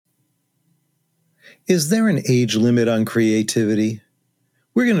Is there an age limit on creativity?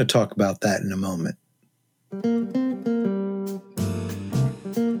 We're going to talk about that in a moment.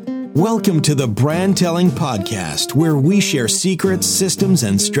 Welcome to the Brand Telling Podcast, where we share secrets, systems,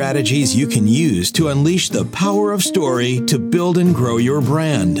 and strategies you can use to unleash the power of story to build and grow your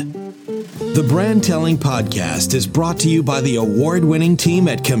brand. The Brand Telling Podcast is brought to you by the award-winning team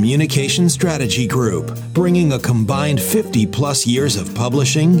at Communication Strategy Group, bringing a combined 50-plus years of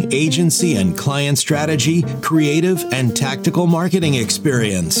publishing, agency, and client strategy, creative, and tactical marketing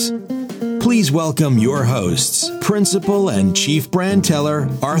experience. Please welcome your hosts, Principal and Chief Brand Teller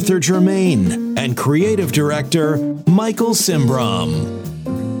Arthur Germain, and Creative Director Michael Simbram.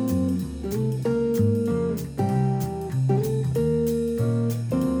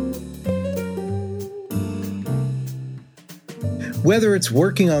 Whether it's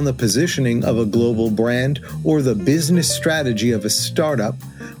working on the positioning of a global brand or the business strategy of a startup,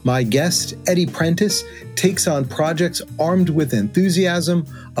 my guest, Eddie Prentiss, takes on projects armed with enthusiasm,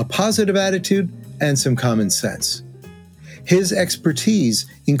 a positive attitude, and some common sense. His expertise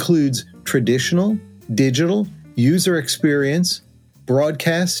includes traditional, digital, user experience,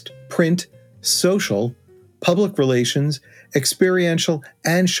 broadcast, print, social, public relations, experiential,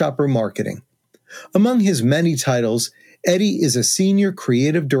 and shopper marketing. Among his many titles, Eddie is a senior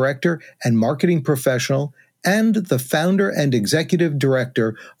creative director and marketing professional and the founder and executive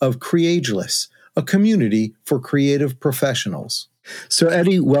director of Creageless, a community for creative professionals. So,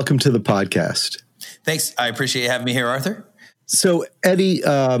 Eddie, welcome to the podcast. Thanks. I appreciate you having me here, Arthur. So, Eddie,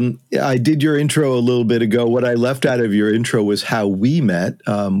 I did your intro a little bit ago. What I left out of your intro was how we met.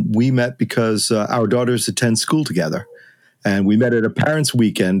 We met because our daughters attend school together. And we met at a parents'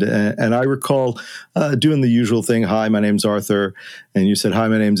 weekend, and I recall doing the usual thing. Hi, my name's Arthur. And you said, hi,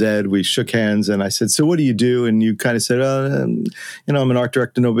 my name's Ed. We shook hands, and I said, so what do you do? And you kind of said, I'm an art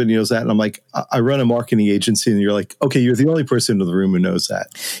director. Nobody knows that. And I'm like, I run a marketing agency. And you're like, okay, you're the only person in the room who knows that.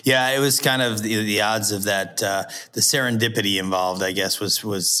 Yeah, it was kind of the odds of that. The serendipity involved, I guess,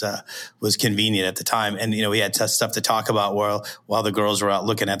 was convenient at the time. And, we had stuff to talk about while the girls were out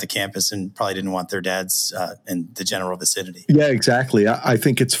looking at the campus and probably didn't want their dads in the general vicinity. Yeah, exactly. I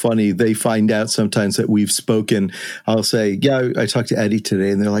think it's funny. They find out sometimes that we've spoken. I'll say, yeah, I talked to Eddie today.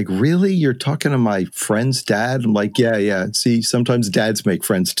 And they're like, really? You're talking to my friend's dad? I'm like, yeah. See, sometimes dads make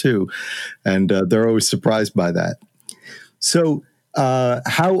friends too. And they're always surprised by that. So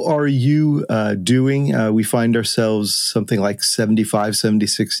how are you doing? We find ourselves something like 75,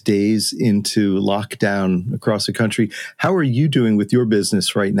 76 days into lockdown across the country. How are you doing with your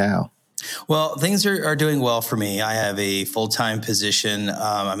business right now? Well, things are doing well for me. I have a full-time position.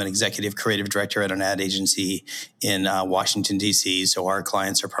 I'm an executive creative director at an ad agency in Washington, D.C. So our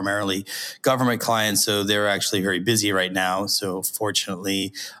clients are primarily government clients. So they're actually very busy right now. So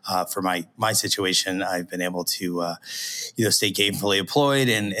fortunately for my situation, I've been able to stay gainfully employed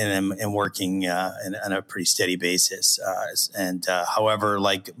and working on a pretty steady basis. However,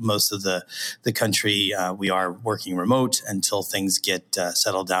 like most of the country, we are working remote until things get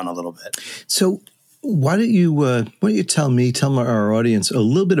settled down a little bit. So why don't you tell our audience a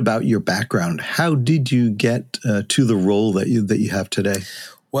little bit about your background? How did you get to the role that you have today?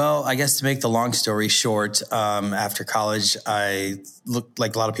 Well, I guess to make the long story short, after college, I looked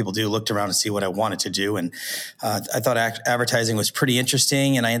like a lot of people do, looked around to see what I wanted to do. And I thought advertising was pretty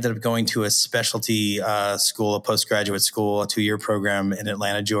interesting. And I ended up going to a specialty school, a postgraduate school, a 2-year program in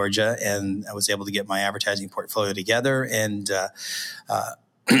Atlanta, Georgia. And I was able to get my advertising portfolio together. And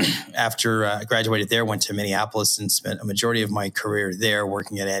after I graduated there, went to Minneapolis and spent a majority of my career there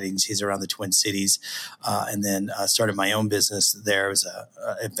working at ad agencies around the Twin Cities, and then started my own business there. It was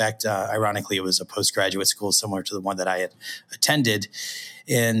ironically, it was a postgraduate school similar to the one that I had attended,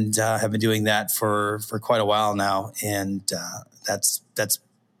 and have been doing that for quite a while now. And that's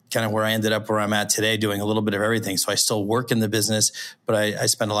kind of where I ended up where I'm at today, doing a little bit of everything. So I still work in the business, but I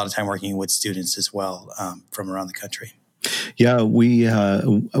spend a lot of time working with students as well from around the country. Yeah, we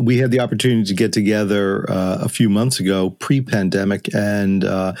had the opportunity to get together a few months ago, pre-pandemic, and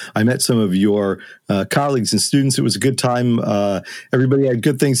I met some of your colleagues and students. It was a good time. Everybody had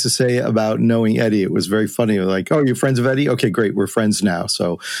good things to say about knowing Eddie. It was very funny. Like, oh, you're friends of Eddie? Okay, great, we're friends now.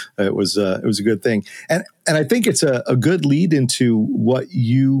 So it was a good thing, and I think it's a good lead into what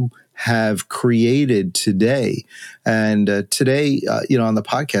you have created today. And today, on the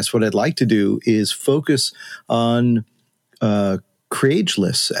podcast, what I'd like to do is focus on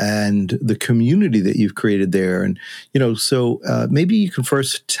Creageless and the community that you've created there. And, so maybe you can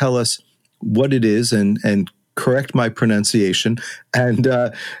first tell us what it is and correct my pronunciation, and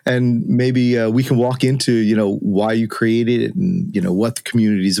maybe we can walk into why you created it and what the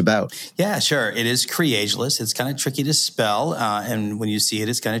community is about. Yeah, sure. It is Creageless. It's kind of tricky to spell, and when you see it,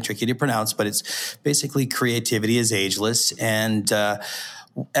 it's kind of tricky to pronounce. But it's basically creativity is ageless. And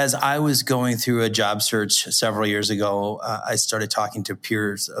as I was going through a job search several years ago, I started talking to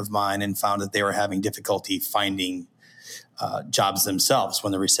peers of mine and found that they were having difficulty finding jobs themselves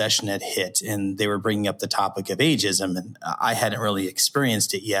when the recession had hit, and they were bringing up the topic of ageism, and I hadn't really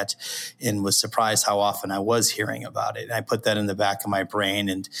experienced it yet and was surprised how often I was hearing about it. And I put that in the back of my brain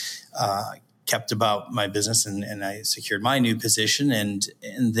and kept about my business, and I secured my new position. And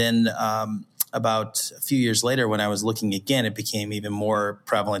then about a few years later, when I was looking again, it became even more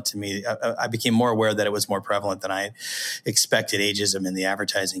prevalent to me. I became more aware that it was more prevalent than I expected, ageism in the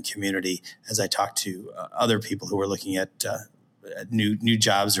advertising community, as I talked to other people who were looking at new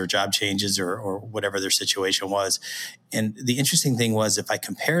jobs or job changes or whatever their situation was. And the interesting thing was, if I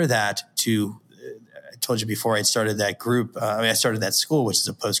compare that to, I told you before, I started that group. I started that school, which is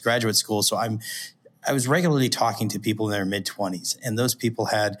a postgraduate school. So I was regularly talking to people in their mid-20s, and those people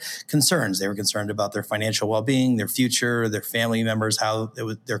had concerns. They were concerned about their financial well-being, their future, their family members, how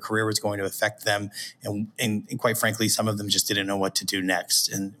their career was going to affect them. And quite frankly, some of them just didn't know what to do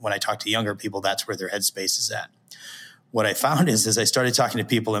next. And when I talk to younger people, that's where their headspace is at. What I found is, as I started talking to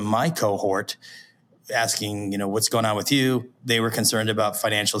people in my cohort, asking, what's going on with you? They were concerned about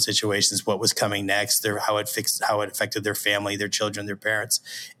financial situations, what was coming next, how it affected their family, their children, their parents.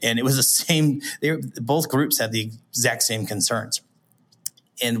 And it was the same. Both groups had the exact same concerns.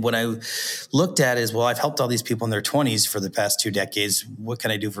 And what I looked at is, well, I've helped all these people in their 20s for the past 2 decades. What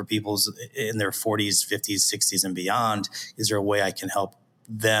can I do for people in their 40s, 50s, 60s, and beyond? Is there a way I can help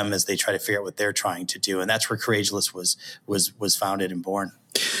them as they try to figure out what they're trying to do? And that's where Creageless was founded and born.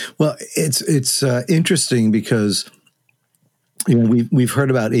 Well, it's interesting because we've heard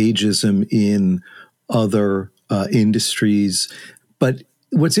about ageism in other industries, but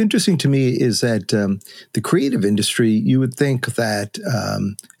what's interesting to me is that the creative industry, you would think that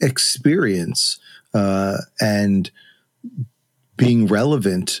experience and being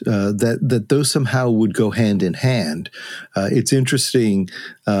relevant, that those somehow would go hand in hand. It's interesting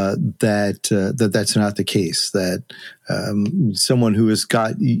that that's not the case. That someone who has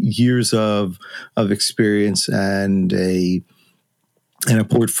got years of experience and a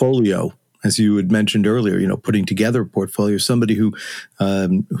portfolio, as you had mentioned earlier, putting together a portfolio, somebody who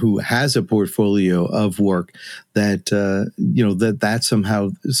has a portfolio of work that that somehow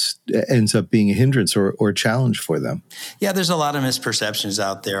ends up being a hindrance or a challenge for them. Yeah, there's a lot of misperceptions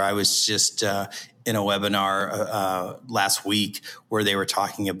out there. I was just in a webinar last week where they were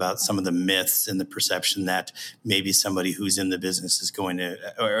talking about some of the myths and the perception that maybe somebody who's in the business is going to,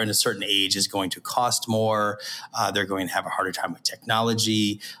 or in a certain age, is going to cost more. They're going to have a harder time with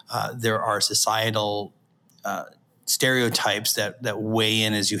technology. There are societal stereotypes that weigh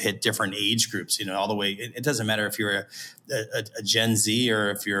in as you hit different age groups, all the way. It doesn't matter if you're a Gen Z or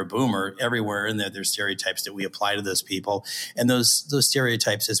if you're a boomer. Everywhere in there's stereotypes that we apply to those people. And those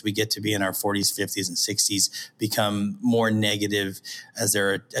stereotypes, as we get to be in our 40s, 50s, and 60s, become more negative as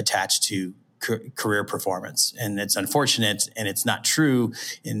they're attached to career performance. And it's unfortunate, and it's not true.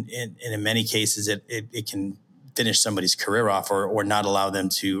 In many cases, it can finish somebody's career off or not allow them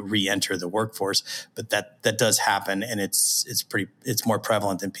to re-enter the workforce. But that does happen, and it's more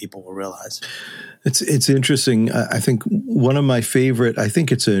prevalent than people will realize. It's interesting. I think one of my favorite, I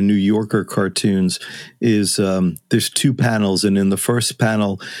think it's a New Yorker cartoons, is there's 2 panels, and in the first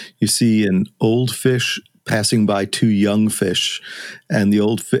panel you see an old fish passing by 2 young fish, and the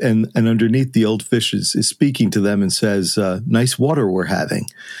old and underneath the old fish is speaking to them and says, "Nice water we're having."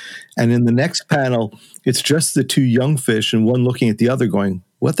 And in the next panel, it's just the 2 young fish and one looking at the other going,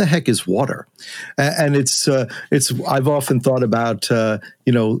 "What the heck is water?" And it's I've often thought about that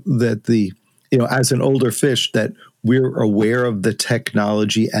as an older fish, that we're aware of the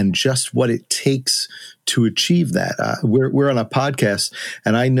technology and just what it takes to achieve that. We're on a podcast,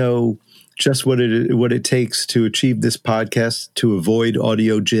 and I know just what it takes to achieve this podcast, to avoid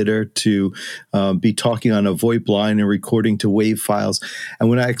audio jitter, to be talking on a VoIP line and recording to WAV files. And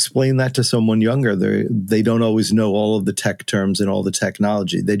when I explain that to someone younger, they don't always know all of the tech terms and all the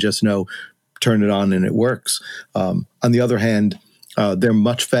technology. They just know, turn it on and it works. On the other hand, they're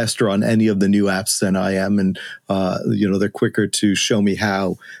much faster on any of the new apps than I am, and they're quicker to show me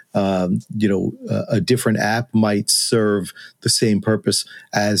how a different app might serve the same purpose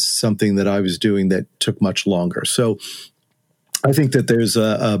as something that I was doing that took much longer. So I think that there's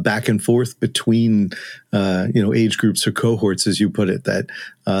a back and forth between age groups or cohorts, as you put it,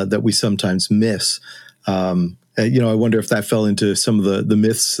 that we sometimes miss. I wonder if that fell into some of the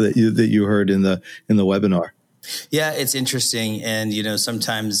myths that you heard in the webinar. Yeah, it's interesting. And,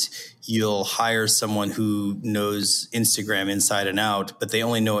 sometimes you'll hire someone who knows Instagram inside and out, but they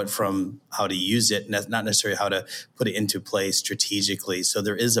only know it from how to use it, not necessarily how to put it into play strategically. So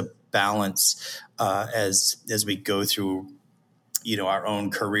there is a balance as we go through, our own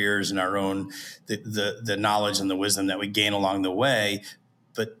careers and our own, the knowledge and the wisdom that we gain along the way.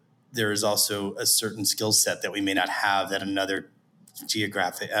 But there is also a certain skill set that we may not have that another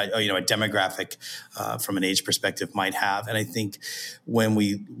geographic, a demographic from an age perspective might have. And I think when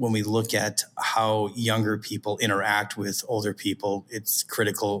we look at how younger people interact with older people, it's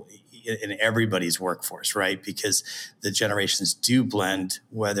critical in everybody's workforce, right? Because the generations do blend,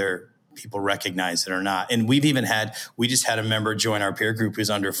 whether people recognize it or not. And we just had a member join our peer group who's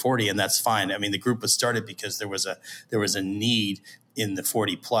under 40, and that's fine. I mean, the group was started because there was a need in the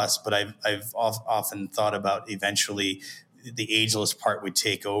 40 plus, but I've often thought about eventually the ageless part would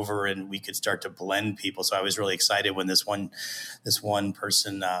take over and we could start to blend people. So I was really excited when this one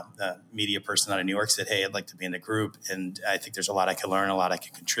person, media person out of New York said, "Hey, I'd like to be in the group. And I think there's a lot I can learn, a lot I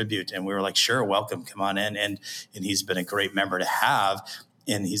can contribute." And we were like, "Sure, welcome, come on in." And he's been a great member to have.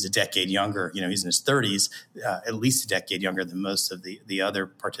 And he's a decade younger, he's in his 30s, at least a decade younger than most of the other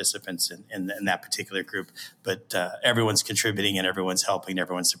participants in that particular group. But everyone's contributing and everyone's helping,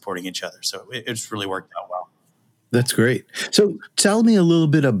 everyone's supporting each other. So it's really worked out well. That's great. So tell me a little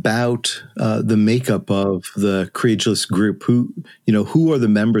bit about the makeup of the Creageless group. Who are the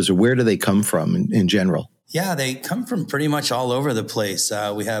members, or where do they come from in general? Yeah, they come from pretty much all over the place.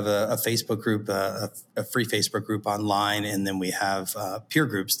 We have a Facebook group, a free Facebook group online, and then we have peer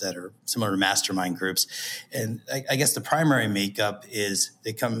groups that are similar to mastermind groups. And I guess the primary makeup is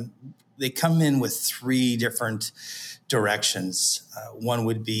they come in with three different directions. One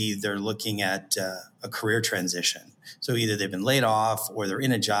would be they're looking at a career transition. So either they've been laid off, or they're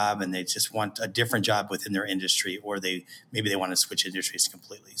in a job and they just want a different job within their industry, or maybe they want to switch industries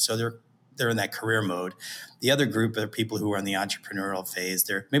completely. So they're in that career mode. The other group are people who are in the entrepreneurial phase.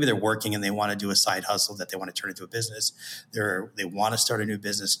 Maybe they're working and they want to do a side hustle that they want to turn into a business. They want to start a new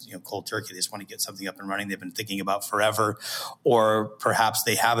business, cold turkey. They just want to get something up and running they've been thinking about forever. Or perhaps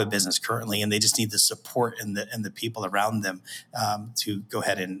they have a business currently and they just need the support and the people around them to go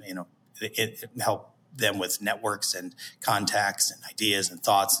ahead and help them with networks and contacts and ideas and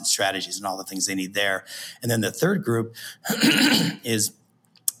thoughts and strategies and all the things they need there. And then the third group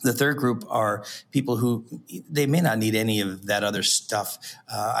are people who they may not need any of that other stuff.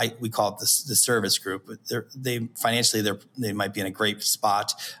 We call it the service group. They financially might be in a great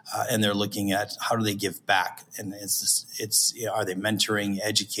spot, and they're looking at how do they give back. And are they mentoring,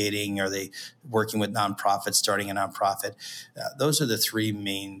 educating? Are they working with nonprofits, starting a nonprofit? Those are the three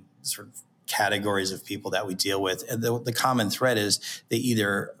main sort of categories of people that we deal with. And the common thread is they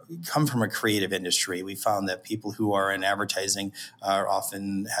either come from a creative industry. We found that people who are in advertising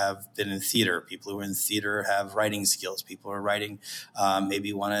often have been in theater. People who are in theater have writing skills. People who are writing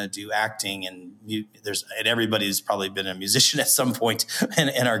maybe want to do acting. And everybody's probably been a musician at some point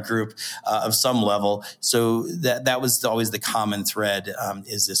in our group of some level. So that was always the common thread,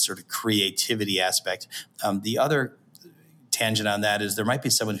 is this sort of creativity aspect. The other tangent on that is there might be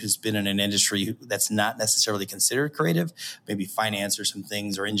someone who's been in an industry that's not necessarily considered creative, maybe finance or some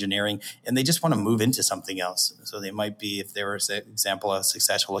things or engineering, and they just want to move into something else. So they might be, if they were, for example, a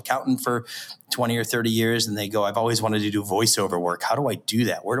successful accountant for 20 or 30 years, and they go, "I've always wanted to do voiceover work. How do I do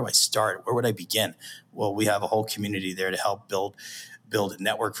that? Where do I start? Where would I begin?" Well, we have a whole community there to help build a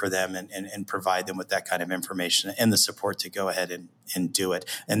network for them and provide them with that kind of information and the support to go ahead and do it.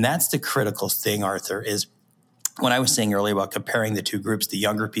 And that's the critical thing, Arthur, is when I was saying earlier about comparing the two groups, the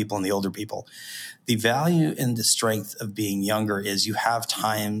younger people and the older people, the value and the strength of being younger is you have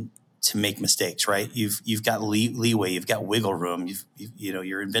time to make mistakes, right? You've got leeway, you've got wiggle room,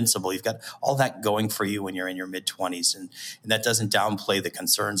 you're invincible, you've got all that going for you when you're in your mid-20s, and that doesn't downplay the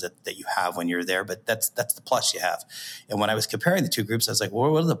concerns that you have when you're there, but that's the plus you have. And when I was comparing the two groups, I was like,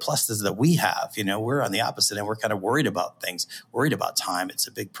 well, what are the pluses that we have? We're on the opposite end. We're kind of worried about things, worried about time. It's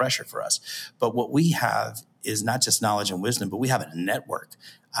a big pressure for us. But what we have is not just knowledge and wisdom, but we have a network.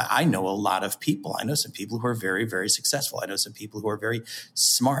 I know a lot of people. I know some people who are very, very successful. I know some people who are very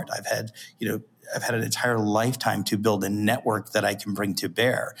smart. I've had an entire lifetime to build a network that I can bring to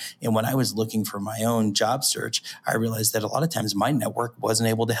bear. And when I was looking for my own job search, I realized that a lot of times my network wasn't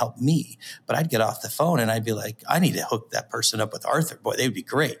able to help me. But I'd get off the phone and I'd be like, I need to hook that person up with Arthur. Boy, they would be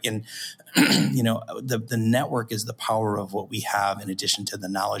great. And the network is the power of what we have in addition to the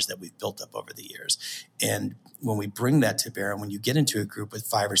knowledge that we've built up over the years. And when we bring that to bear, and when you get into a group with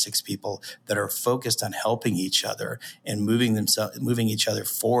 5 or 6 people that are focused on helping each other and moving each other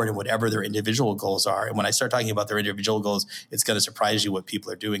forward in whatever their individual goals are. And when I start talking about their individual goals, it's going to surprise you what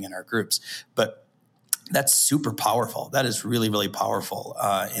people are doing in our groups. But that's super powerful. That is really, really powerful.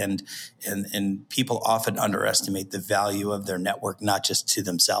 And people often underestimate the value of their network, not just to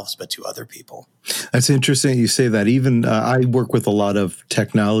themselves, but to other people. That's interesting you say that. Even I work with a lot of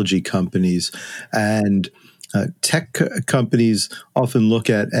technology companies, and tech companies often look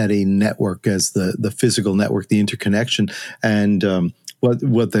at a network as the physical network, the interconnection. And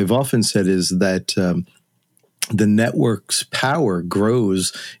what they've often said is that the network's power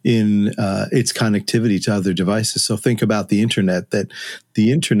grows in its connectivity to other devices. So think about the internet, that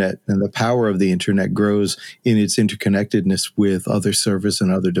the internet and the power of the internet grows in its interconnectedness with other servers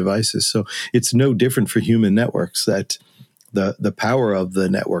and other devices. So it's no different for human networks, that the power of the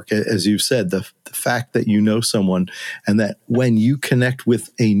network, as you've said, the fact that you know someone, and that when you connect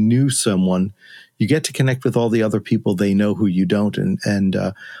with a new someone, you get to connect with all the other people they know who you don't. And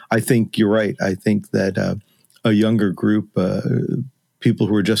I think you're right. I think that a younger group, people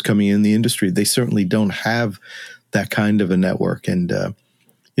who are just coming in the industry, they certainly don't have that kind of a network. And,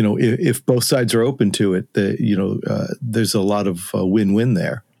 if both sides are open to it, there's a lot of win-win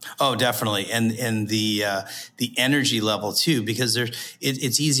there. Oh, definitely. And the energy level too, because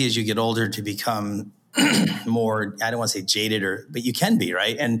it's easy as you get older to become more, I don't want to say jaded, but you can be,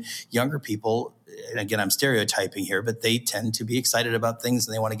 right? And younger people, and again, I'm stereotyping here, but they tend to be excited about things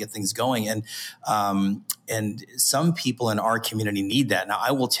and they want to get things going. And some people in our community need that. Now,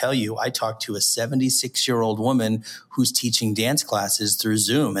 I will tell you, I talked to a 76-year-old woman who's teaching dance classes through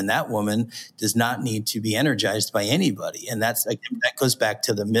Zoom, and that woman does not need to be energized by anybody. And that goes back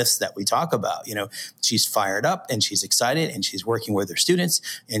to the myths that we talk about. She's fired up and she's excited and she's working with her students,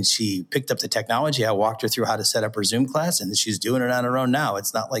 and she picked up the technology. I walked her through how to set up her Zoom class, and she's doing it on her own now.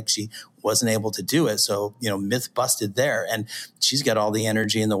 It's not like she wasn't able to do it. So, myth busted there. And she's got all the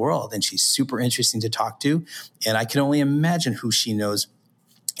energy in the world, and she's super interesting to talk to. And I can only imagine who she knows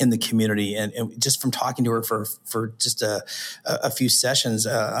in the community. And just from talking to her for just a few sessions,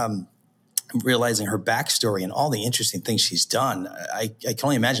 realizing her backstory and all the interesting things she's done, I can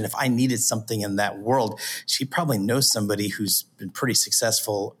only imagine if I needed something in that world, she probably knows somebody who's been pretty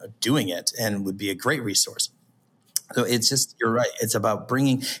successful doing it and would be a great resource. So it's just, you're right. It's about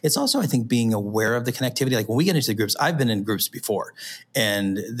it's also, I think, being aware of the connectivity. Like when we get into the groups, I've been in groups before,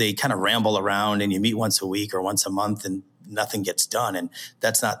 and they kind of ramble around, and you meet once a week or once a month and nothing gets done. And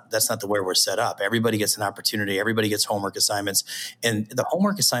that's not the way we're set up. Everybody gets an opportunity. Everybody gets homework assignments, and the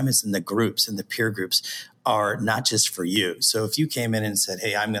homework assignments in the groups and the peer groups are not just for you. So if you came in and said,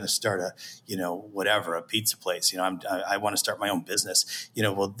 "Hey, I'm going to start a pizza place. I want to start my own business."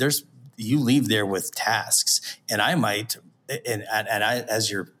 You leave there with tasks, and I might, and I, as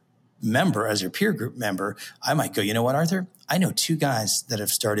your peer group member, I might go, "You know what, Arthur? I know 2 guys that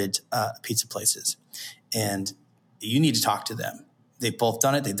have started pizza places, and you need to talk to them. They've both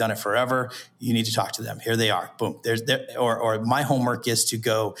done it. They've done it forever. You need to talk to them. Here they are. Boom. Or my homework is to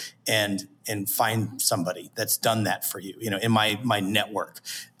go and find somebody that's done that for you, in my network.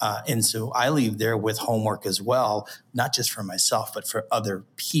 And so I leave there with homework as well, not just for myself, but for other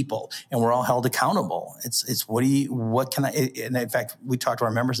people. And we're all held accountable. It's what can I, and in fact, we talk to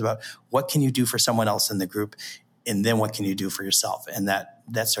our members about what can you do for someone else in the group? And then what can you do for yourself? And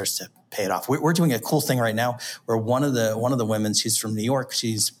that starts to pay it off. We're doing a cool thing right now where one of the women, she's from New York,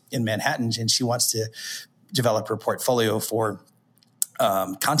 she's in Manhattan, and she wants to develop her portfolio for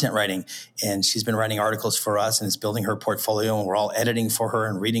content writing. And she's been writing articles for us and is building her portfolio, and we're all editing for her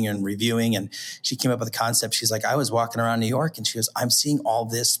and reading and reviewing. And she came up with a concept. She's like, I was walking around New York and she goes, I'm seeing all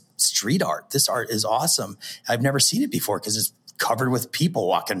this street art. This art is awesome. I've never seen it before because it's covered with people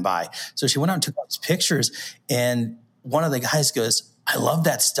walking by. So she went out and took all these pictures, and one of the guys goes, I love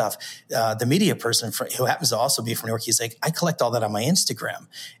that stuff. The media person who happens to also be from New York, he's like, I collect all that on my Instagram.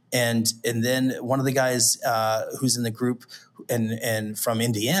 And then one of the guys who's in the group and from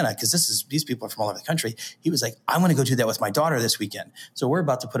Indiana, because these people are from all over the country, he was like, I'm going to go do that with my daughter this weekend. So we're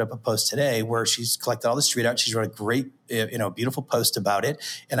about to put up a post today where she's collected all the street art. She's wrote a great, beautiful post about it.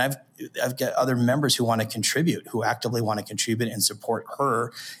 And I've got other members who want to contribute, who actively want to contribute and support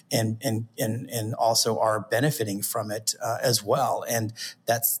her, and also are benefiting from it as well. And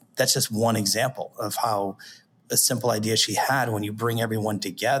that's just one example of how a simple idea she had, when you bring everyone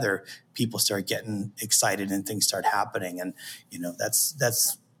together, people start getting excited and things start happening. And,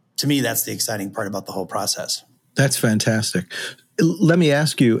 that's to me, that's the exciting part about the whole process. That's fantastic. Let me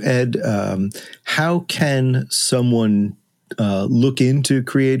ask you, Ed, how can someone look into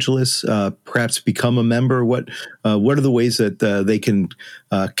Creageless, perhaps become a member? What are the ways that they can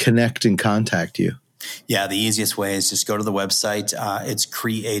connect and contact you? Yeah, the easiest way is just go to the website. It's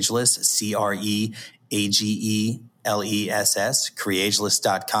Creageless, Creageless,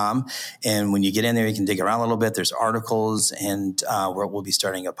 Creageless.com. And when you get in there, you can dig around a little bit. There's articles, and we'll be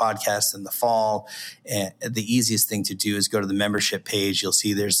starting a podcast in the fall. And the easiest thing to do is go to the membership page. You'll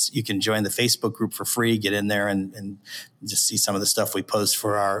see you can join the Facebook group for free, get in there and just see some of the stuff we post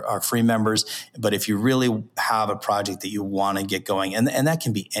for our free members. But if you really have a project that you want to get going, and that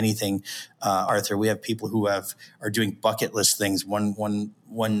can be anything, Arthur, we have people who are doing bucket list things.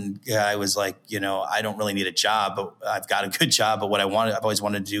 One guy was like, I don't really need a job, but I've got a good job. But I've always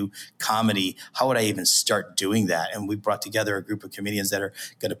wanted to do comedy. How would I even start doing that? And we brought together a group of comedians that are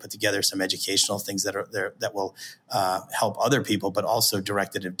going to put together some educational things that will help other people, but also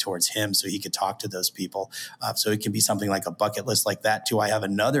directed it towards him so he could talk to those people. So it can be something like a bucket list like that too. I have a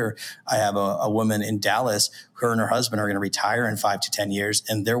woman in Dallas. Her and her husband are going to retire in 5 to 10 years,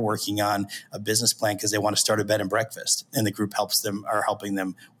 and they're working on a business plan because they want to start a bed and breakfast, and the group helping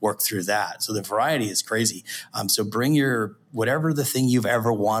them work through that. So the variety is crazy. So bring whatever the thing you've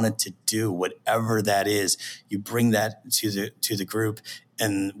ever wanted to do, whatever that is, you bring that to the group,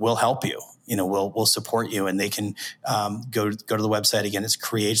 and we'll help you. We'll support you, and they can go to the website again. It's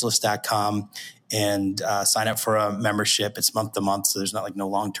Creageless.com. And sign up for a membership. It's month to month, so there's not no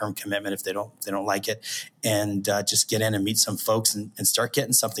long-term commitment if they don't like it. And just get in and meet some folks and start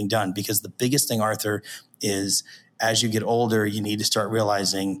getting something done. Because the biggest thing, Arthur, is as you get older, you need to start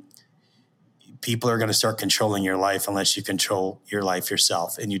realizing people are going to start controlling your life unless you control your life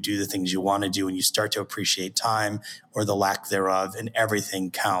yourself, and you do the things you want to do, and you start to appreciate time or the lack thereof, and everything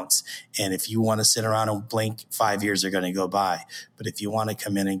counts. And if you want to sit around and blink, 5 years are going to go by. But if you want to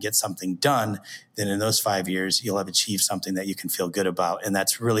come in and get something done, then in those 5 years, you'll have achieved something that you can feel good about. And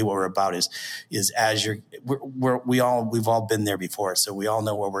that's really what we're about is as we've all been there before. So we all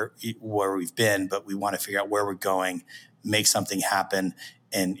know where we've been, but we want to figure out where we're going, make something happen,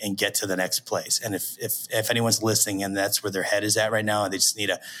 and get to the next place. And if anyone's listening and that's where their head is at right now, and they just need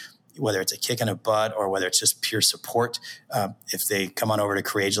whether it's a kick in the butt or whether it's just pure support, if they come on over to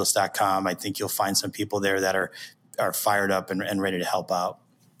Creageless.com, I think you'll find some people there that are fired up and ready to help out.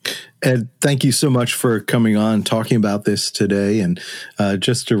 Ed, thank you so much for coming on, talking about this today. And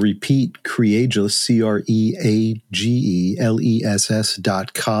just to repeat, Creageless,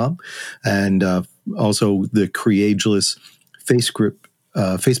 Creageless.com, and also the Creageless Facebook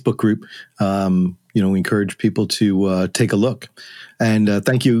group. We encourage people to take a look. And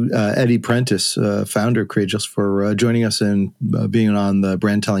thank you, Eddie Prentiss, founder of Creageless, for joining us and being on the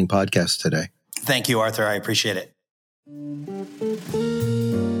Brand Telling Podcast today. Thank you, Arthur. I appreciate it.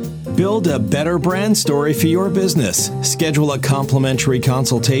 Build a better brand story for your business. Schedule a complimentary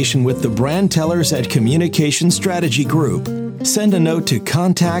consultation with the brand tellers at Communication Strategy Group. Send a note to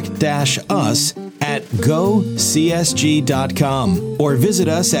contact-us@gocsg.com or visit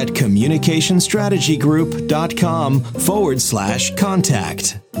us at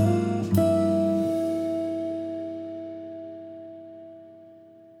communicationstrategygroup.com/contact.